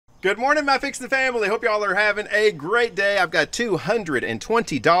Good morning, my Fixin family. Hope y'all are having a great day. I've got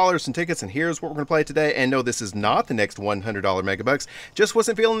 $220 in tickets, and here's what we're going to play today. And no, this is not the next $100 Megabucks. Just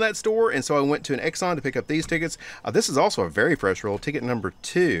wasn't feeling that store, and so I went to an Exxon to pick up these tickets. This is also a very fresh roll, ticket number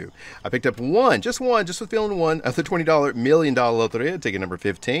 2. I picked up just with feeling one of the $20 million Loteria, ticket number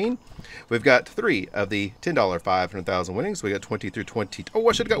 15. We've got 3 of the $10 500,000 winnings. We got 20 through 20. Oh,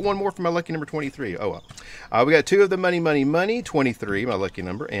 I should have got one more for my lucky number 23. Oh well. We got 2 of the money, 23, my lucky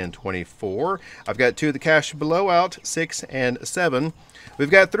number, and 24. I've got 2 of the cash blowout, 6 and 7. We've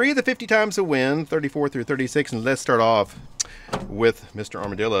got 3 of the 50 times a win, 34 through 36, and let's start off with Mr.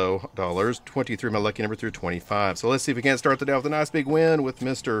 Armadillo dollars, 23, my lucky number, through 25. So let's see if we can't start the day with a nice big win with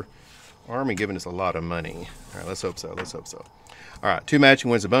Mr. Army giving us a lot of money. All right, let's hope so. All right, 2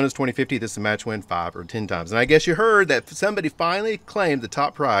 matching wins, a bonus 20/50. This is a match win 5 or 10 times. And I guess you heard that somebody finally claimed the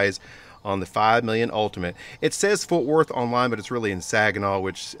top prize on the $5 million ultimate. It says Fort Worth online, but it's really in Saginaw,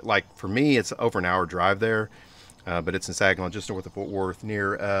 which, like, for me, it's over an hour drive there. But it's in Saginaw, just north of Fort Worth,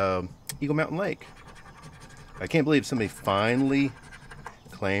 near Eagle Mountain Lake. I can't believe somebody finally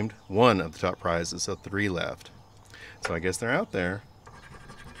claimed one of the top prizes, so 3 left. So I guess they're out there.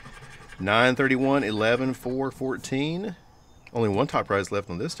 9, 31, 11, 4, 14. Only 1 top prize left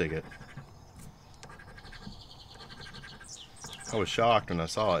on this ticket. I was shocked when I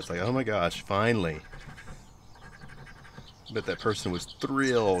saw it. It's like, oh my gosh, finally. I bet that person was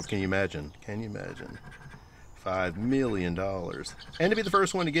thrilled. Can you imagine? Can you imagine? $5 million. And to be the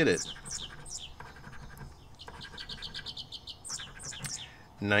first one to get it.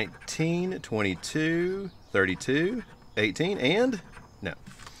 19, 22, 32, 18, and no.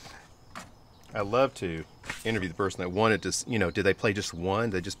 I love to interview the person that wanted to, did they play just one?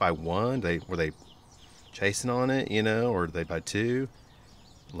 Did they just buy one? Were they chasing on it, or did they buy 2?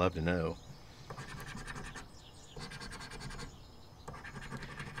 Love to know.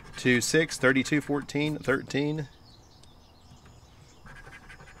 2, 6, 32, 14, 13.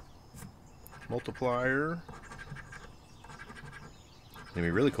 Multiplier. It'd be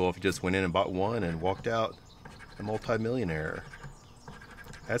really cool if you just went in and bought one and walked out a multi-millionaire.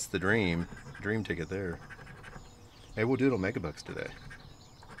 That's the dream ticket there. Maybe we'll do it on Megabucks today.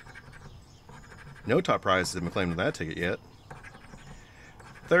 No top prizes have been claimed on that ticket yet.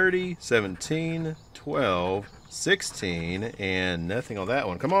 30, 17, 12, 16, and nothing on that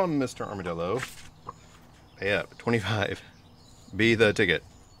one. Come on, Mr. Armadillo. Pay up. 25. Be the ticket.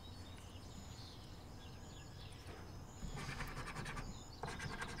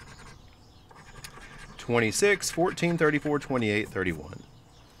 $26, 14, 34, 28, 31.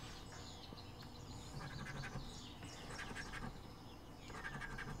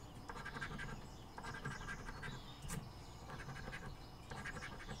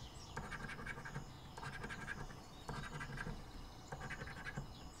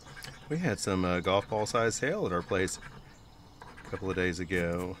 We had some golf ball size hail at our place a couple of days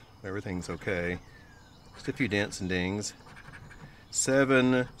ago. Everything's okay. Just a few dents and dings.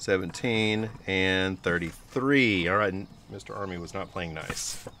 7, 17, and 33. All right, Mr. Army was not playing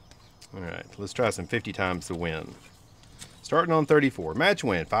nice. All right, let's try some 50 times to win. Starting on 34. Match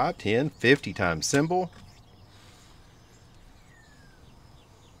win, 5, 10, 50 times symbol.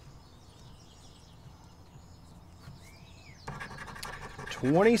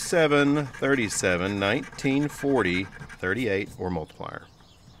 $27, 37, 19, 40, 38, or multiplier.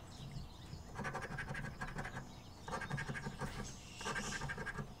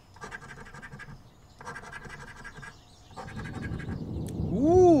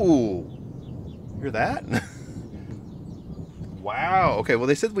 Ooh! Hear that? Wow. Okay, well,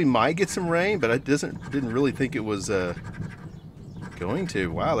 they said we might get some rain, but I didn't really think it was going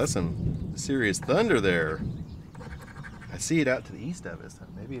to. Wow, that's some serious thunder there. I see it out to the east of us.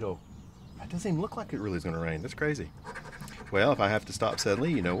 Maybe it doesn't even look like it really is going to rain. That's crazy. Well, if I have to stop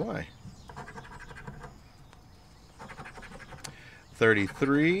suddenly, you know why.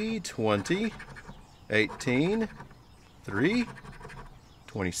 33, 20, 18, 3,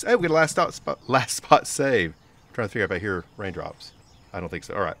 20. Oh, we got a last spot save. I'm trying to figure out if I hear raindrops. I don't think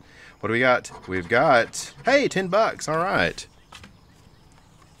so. All right. What do we got? We've got, hey, $10. All right.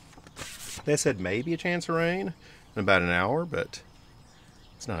 They said maybe a chance of rain in about an hour, but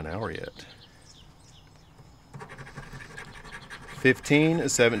it's not an hour yet. 15,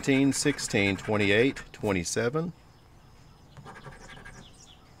 17, 16, 28, 27.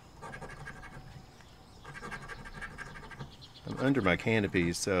 I'm under my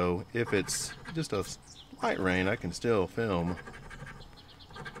canopy, so if it's just a light rain, I can still film.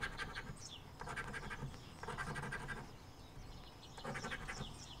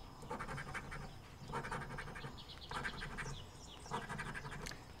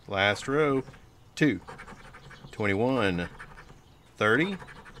 Last row. 2, 21, 30,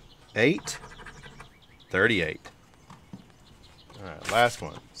 8, 38. All right, last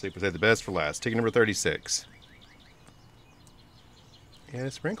one. See if we say the best for last. Ticket number 36. Yeah,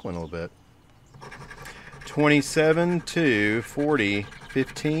 it's sprinkling a little bit. 27, 2, 40,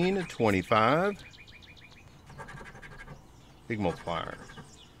 15, 25. Big multiplier.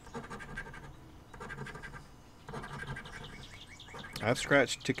 I've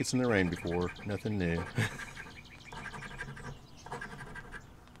scratched tickets in the rain before. Nothing new.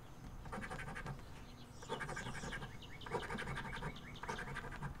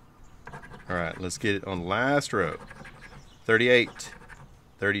 Alright, let's get it on the last row. 38,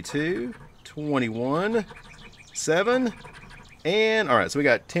 32, 21, 7, and alright, so we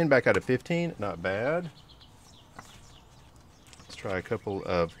got 10 back out of 15. Not bad. Let's try a couple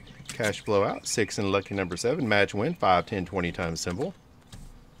of cash blowout. 6 and lucky number 7. Match win. 5, 10, 20 times symbol.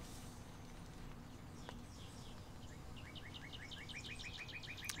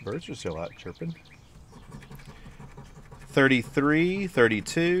 Birds are still out chirping. 33,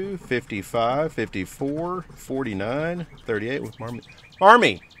 32, 55, 54, 49, 38 with Marmy.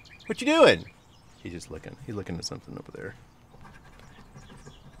 Marmy, what you doing? He's just looking. He's looking at something over there.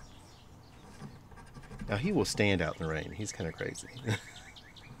 Now he will stand out in the rain. He's kind of crazy.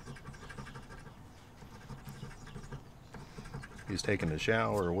 He's taking a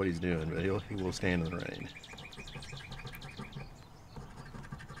shower or what he's doing, but he will stand in the rain.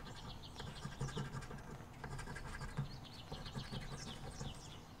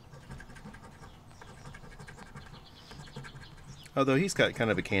 Although he's got kind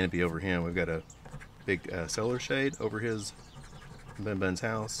of a canopy over him. We've got a big solar shade over his Bun Bun's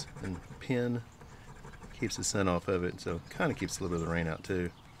house and pen. Keeps the sun off of it, so kind of keeps a little bit of the rain out too.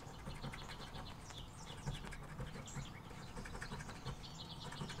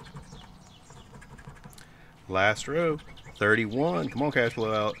 Last row, 31. Come on, cash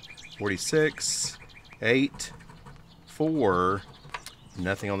blowout. 46, 8, 4.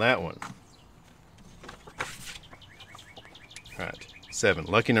 Nothing on that one. All right, 7.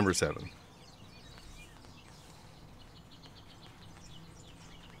 Lucky number 7.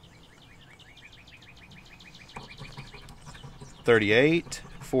 $38,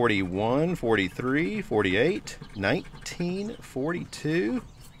 41, 43, 48, 19, 42.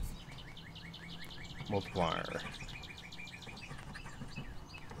 Multiplier.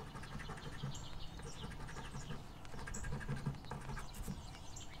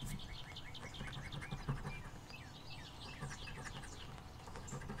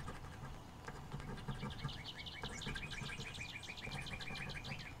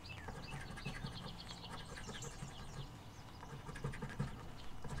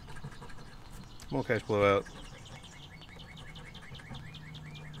 Come on, cash blowout.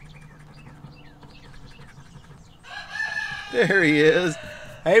 There he is.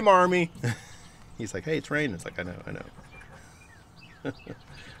 Hey, Marmy. He's like, hey, it's raining. It's like, I know, I know. All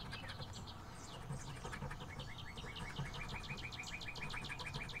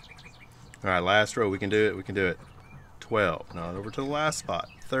right, last row. We can do it. We can do it. 12. Now over to the last spot.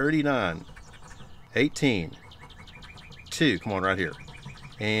 39. 18. 2. Come on, right here.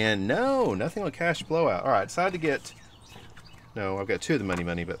 And no, nothing on cash blowout. All right, decided to get, no, I've got 2 of the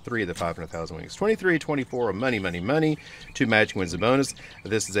money, but 3 of the 500,000 wings. 23, 24 of money. 2 matching wins a bonus.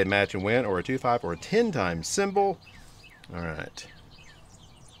 This is a match and win or a 2, 5, or a 10 times symbol. All right.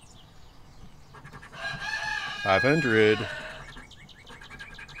 500.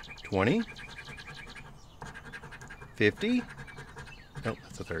 20. 50. Nope,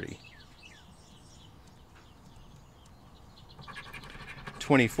 that's a 30.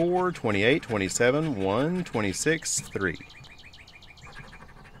 24, 28, 27, 1, 26, 3.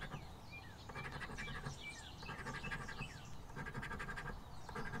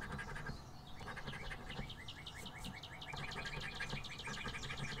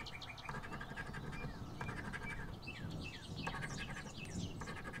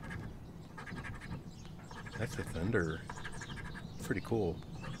 That's a thunder. Pretty cool.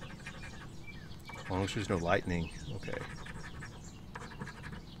 As long as there's no lightning. Okay.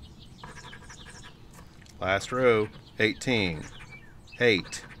 Last row, 18,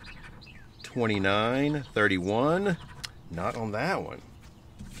 8, 29, 31. Not on that one.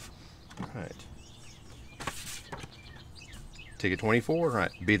 All right. Ticket 24. All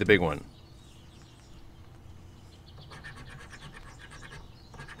right, be the big one.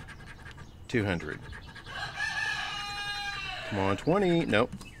 $200. Come on, 20.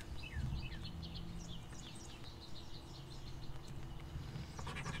 Nope.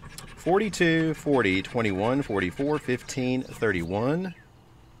 42, 40, 21, 44, 15, 31.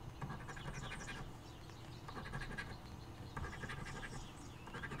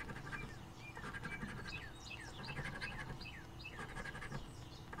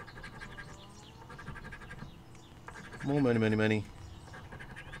 Come on, money, money, money.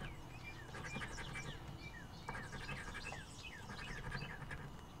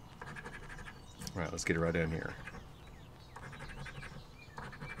 All right, let's get it right down here.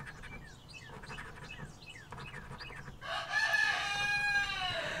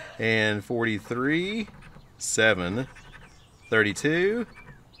 And 43, 7, 32,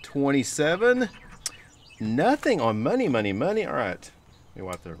 27. Nothing on money, money, money. All right. Let me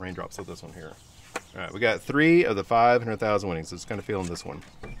wipe the raindrops of this one here. All right, we got 3 of the 500,000 winnings. So it's kind of feeling this one.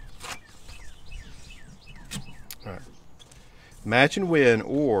 All right. Match and win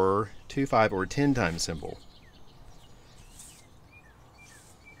or 2, 5, or 10 times symbol.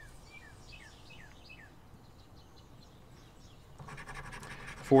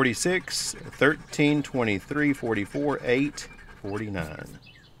 $46, $13, $23, $44, $8, $49.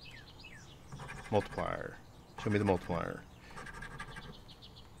 Multiplier. Show me the multiplier.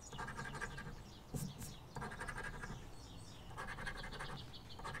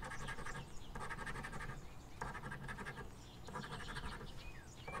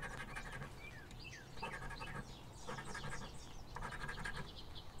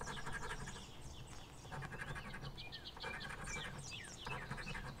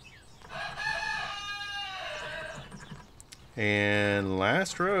 And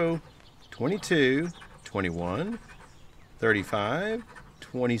last row, 22, 21, 35,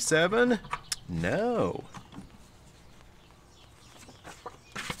 27. No.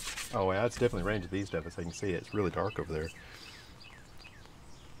 Oh, wow, it's definitely range of these stuff, as I can see it. It's really dark over there.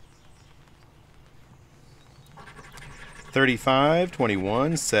 $35,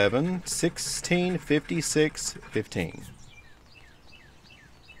 $21, $7, $16, $56, $15.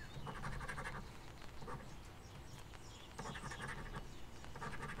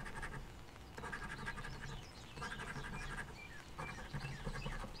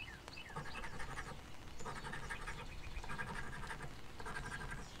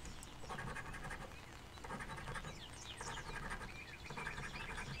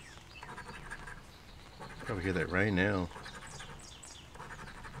 Probably hear that rain now.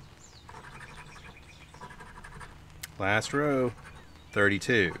 Last row,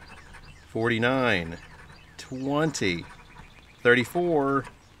 32, 49, 20, 34,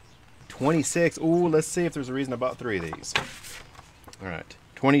 26. Ooh, let's see if there's a reason I bought 3 of these. All right,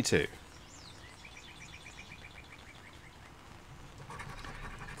 22,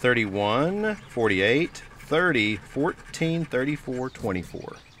 31, 48, 30, 14, 34,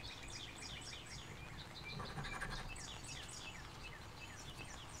 24.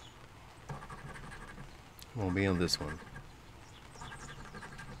 Won't be on this one.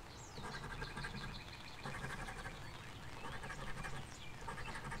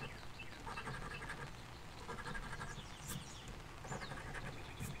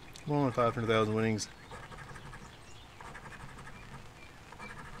 Come on, 500,000 winnings.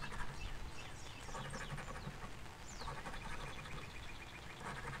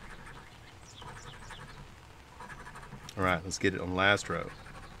 All right, let's get it on the last row.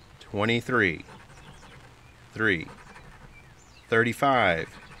 23. 3, 35,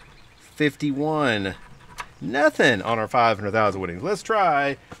 51. Nothing on our 500,000 winnings. Let's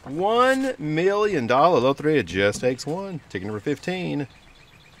try $1 million lottery. It just takes one. Ticket number 15. All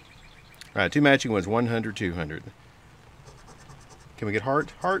right, 2 matching ones, 100, 200. Can we get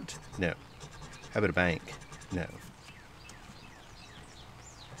heart? Heart? No. How about a bank? No.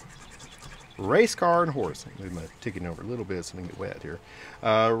 Race car and horse. Move my ticket over a little bit so I can get wet here.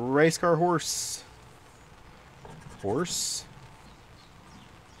 Race car, horse. Horse.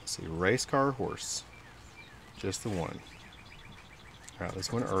 Let's see, race car, horse. Just the one. All right,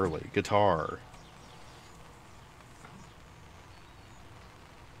 this one early. Guitar.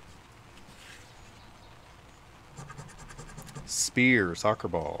 Spear, soccer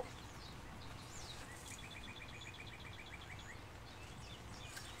ball.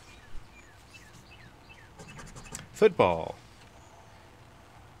 Football.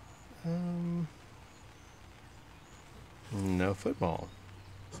 No football.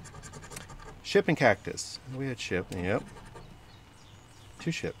 Ship and cactus. We had ship. Yep.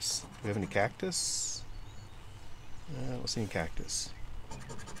 2 ships. Do we have any cactus? I don't see any cactus.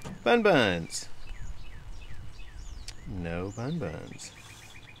 Bun buns. No bun buns.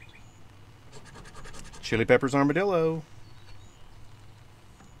 Chili peppers, armadillo.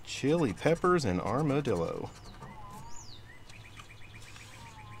 Chili peppers and armadillo.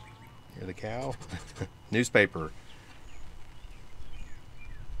 Hear the cow? Newspaper.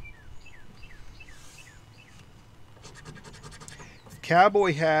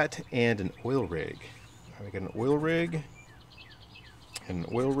 Cowboy hat and an oil rig. We got an oil rig and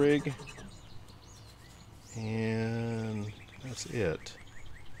an oil rig. And that's it.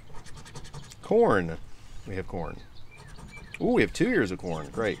 Corn. We have corn. Ooh, we have 2 ears of corn.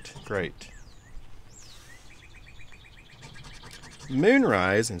 Great, great.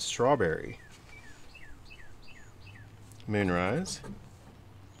 Moonrise and strawberry. Moonrise.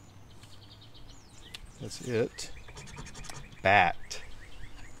 That's it. Bat.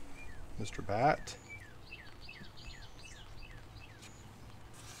 Mr. Bat.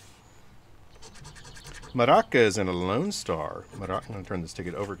 Maracas and a Lone Star. I'm going to turn this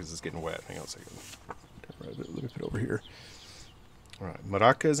ticket over because it's getting wet. Hang on a second. Let me put it over here. All right,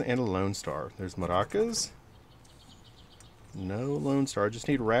 maracas and a Lone Star. There's maracas. No Lone Star. I just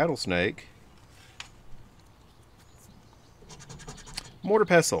need rattlesnake. Mortar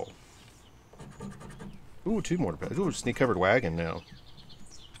pestle. Ooh, 2 mortar pestle. Ooh, sneak covered wagon now.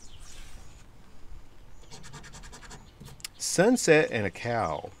 Sunset and a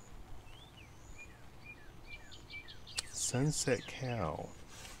cow. Sunset cow.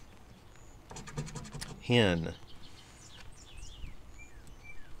 Hen.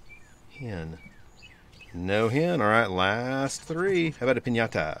 Hen. No hen. All right, last 3. How about a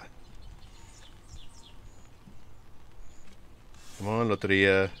piñata? Come on,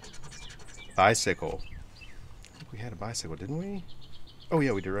 loteria. Bicycle. I think we had a bicycle, didn't we? Oh,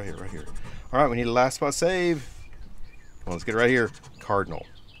 yeah, we did right here, right here. All right, we need a last spot save. Come on, let's get it right here. Cardinal.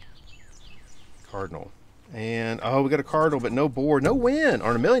 Cardinal. And, oh, we got a cardinal, but no board. No win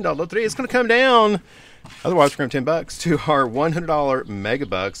on a $1 million loteria. It's going to come down. Otherwise, we're going to $10 to our $100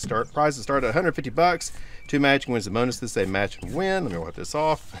 megabucks. Prizes start at $150. 2 matching wins the bonus. This is a match and win. Let me wipe this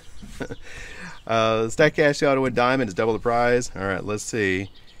off. Stack cash auto win diamond is double the prize. All right, let's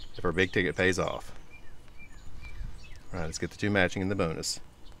see if our big ticket pays off. All right, let's get the 2 matching in the bonus.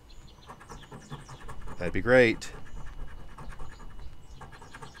 That'd be great.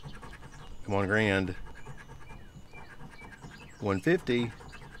 Come on, grand. 150.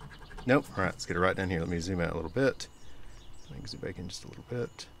 Nope. All right, let's get it right down here. Let me zoom out a little bit. I can zoom back in just a little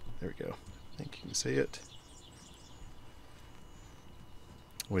bit. There we go. I think you can see it.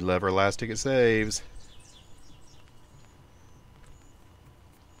 We love our last ticket saves.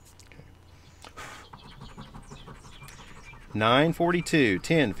 Okay. 942,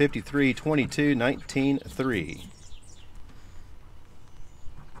 10, 53, 22, 19, 3.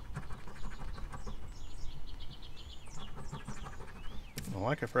 I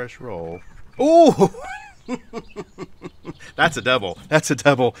like a fresh roll. Ooh! That's a double. That's a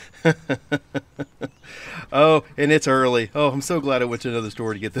double. Oh, and it's early. Oh, I'm so glad I went to another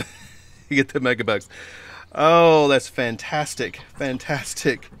store to get the get the megabucks. Oh, that's fantastic.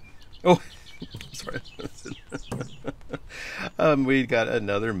 Fantastic. Oh, sorry. We got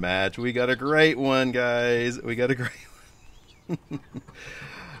another match. We got a great one, guys. We got a great one.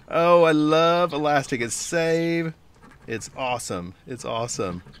 Oh, I love Elastic It's Save. It's awesome. It's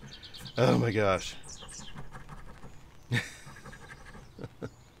awesome. Oh my gosh. I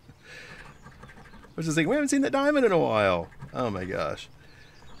was just thinking, we haven't seen that diamond in a while. Oh my gosh.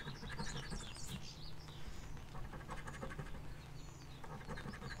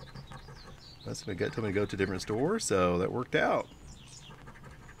 That's what told me to go to a different store, so that worked out.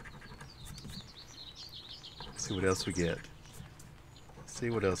 Let's see what else we get. Let's see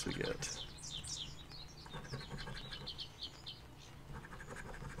what else we get.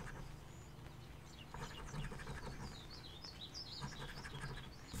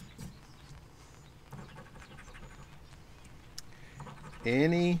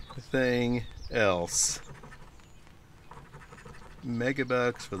 Anything else?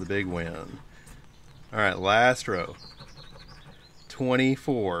 Megabucks for the big win. All right, last row.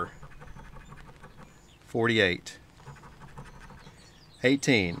 24, 48,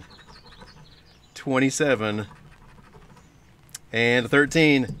 18, 27, and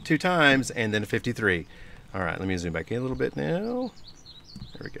 13 2 times, and then a 53. All right, let me zoom back in a little bit now.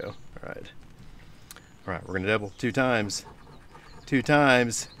 There we go. All right. All right, we're going to double 2 times. 2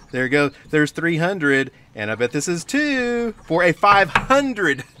 times. There you go. There's 300, and I bet this is 2 for a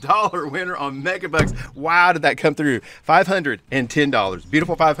 $500 winner on Megabucks. Wow, did that come through? $510.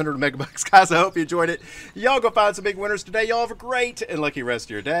 Beautiful 500 Megabucks. Guys, I hope you enjoyed it. Y'all go find some big winners today. Y'all have a great and lucky rest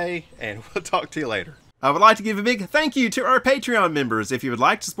of your day, and we'll talk to you later. I would like to give a big thank you to our Patreon members. If you would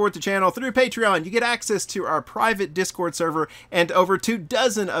like to support the channel through Patreon, you get access to our private Discord server and over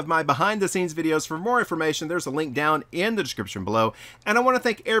 24 of my behind-the-scenes videos. For more information, there's a link down in the description below. And I want to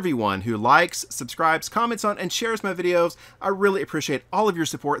thank everyone who likes, subscribes, comments on, and shares my videos. I really appreciate all of your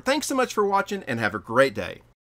support. Thanks so much for watching, and have a great day.